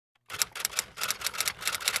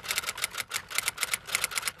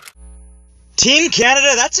Team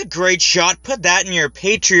Canada, that's a great shot. Put that in your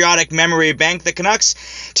patriotic memory bank. The Canucks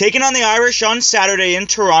taking on the Irish on Saturday in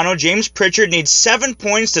Toronto. James Pritchard needs 7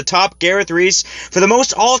 points to top Gareth Rees for the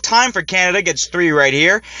most all-time for Canada. Gets 3 right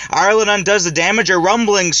here. Ireland undoes the damage. A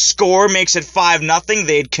rumbling score makes it 5-0.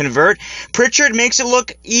 They'd convert. Pritchard makes it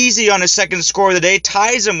look easy on his second score of the day.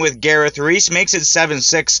 Ties him with Gareth Rees. Makes it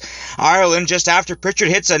 7-6. Ireland, just after Pritchard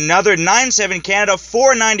hits another 9-7 Canada.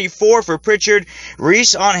 494 for Pritchard.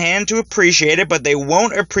 Rees on hand to appreciate it, but they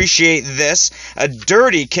won't appreciate this. A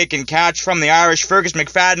dirty kick and catch from the Irish. Fergus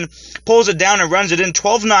McFadden pulls it down and runs it in.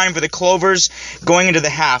 12-9 for the Clovers going into the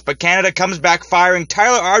half, but Canada comes back firing.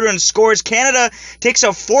 Tyler Ardron scores. Canada takes a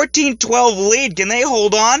 14-12 lead. Can they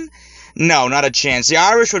hold on? No, not a chance. The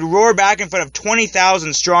Irish would roar back in front of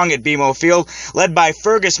 20,000 strong at BMO Field, led by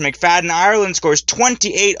Fergus McFadden. Ireland scores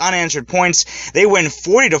 28 unanswered points. They win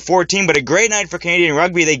 40-14, but a great night for Canadian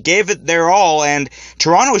rugby. They gave it their all, and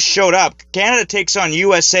Toronto showed up. Canada takes on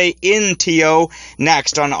USA in TO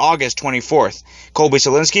next on August 24th. Colby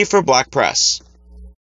Selinski for Black Press.